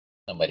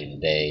Somebody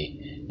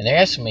today, and they're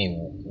asking me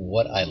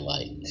what I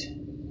liked,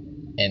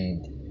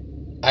 and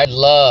I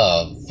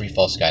love free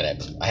fall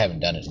skydiving. I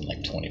haven't done it in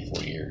like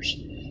 24 years.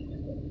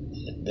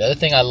 The other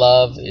thing I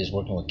love is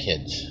working with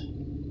kids.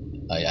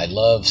 I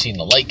love seeing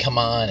the light come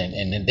on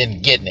and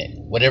then getting it,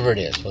 whatever it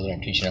is, whether I'm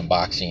teaching them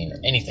boxing or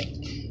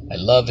anything. I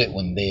love it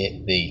when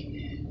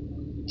they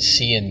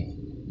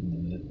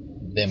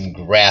seeing them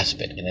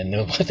grasp it, and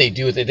then what they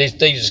do with it,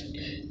 they just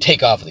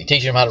take off. They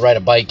teach them how to ride a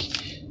bike.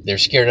 They're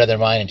scared out of their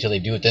mind until they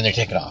do it. Then they're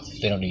taking off.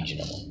 They don't need you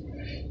no more.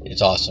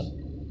 It's awesome.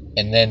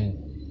 And then,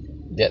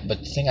 but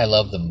the thing I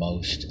love the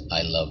most,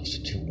 I love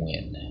to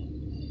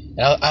win.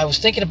 And I was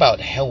thinking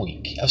about Hell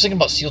Week. I was thinking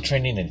about SEAL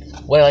training and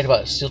what I liked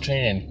about SEAL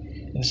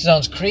training. And it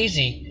sounds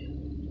crazy,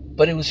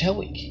 but it was Hell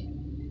Week.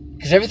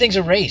 Because everything's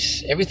a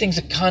race. Everything's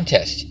a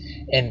contest.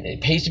 And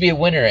it pays to be a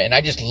winner. And I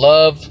just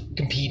love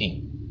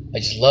competing. I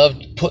just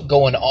loved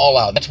going all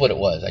out. That's what it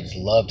was. I just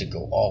loved to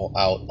go all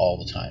out all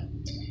the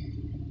time.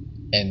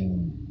 And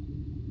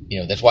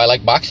that's why I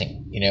like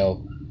boxing.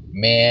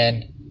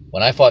 Man,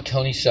 when I fought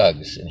Tony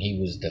Suggs, and he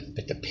was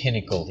at the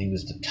pinnacle, he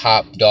was the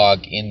top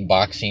dog in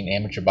boxing,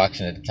 amateur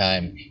boxing at the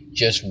time,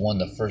 just won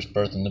the first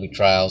berth in Olympic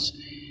trials,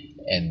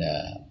 and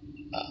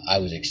I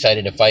was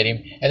excited to fight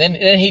him. And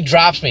then he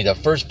drops me, the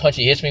first punch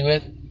he hits me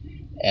with,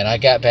 and I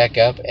got back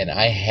up, and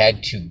I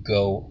had to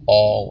go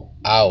all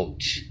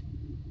out.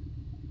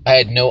 I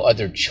had no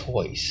other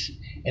choice.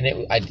 And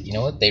you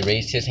know what? They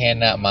raised his hand,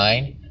 not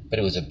mine, but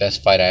it was the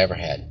best fight I ever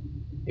had.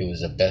 It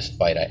was the best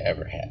fight I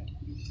ever had.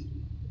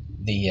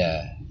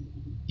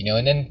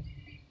 And then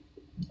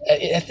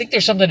I think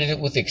there's something to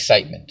do with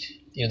excitement.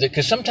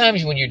 Because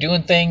sometimes when you're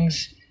doing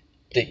things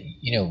that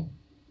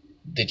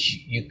that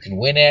you can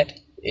win at,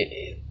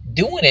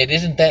 doing it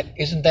isn't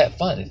that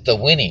fun. It's the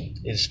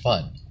winning is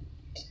fun.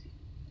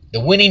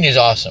 The winning is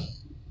awesome.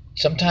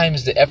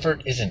 Sometimes the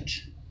effort isn't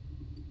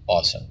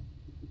awesome,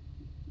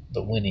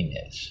 but winning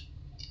is,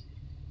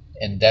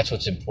 and that's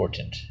what's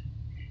important.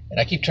 And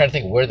I keep trying to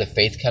think where the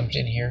faith comes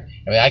in here.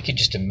 I mean, I could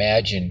just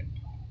imagine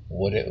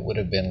what it would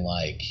have been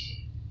like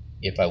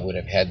if I would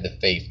have had the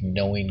faith,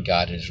 knowing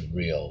God is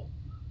real,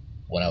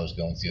 when I was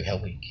going through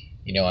Hell Week.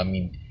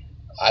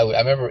 I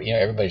remember,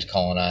 everybody's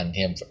calling on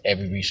him for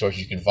every resource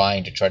you can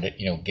find to try to,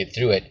 get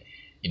through it.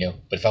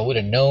 But if I would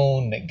have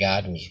known that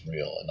God was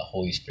real and the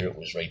Holy Spirit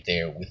was right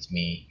there with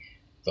me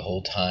the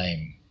whole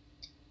time,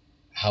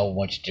 how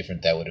much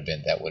different that would have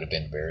been. That would have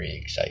been very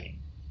exciting.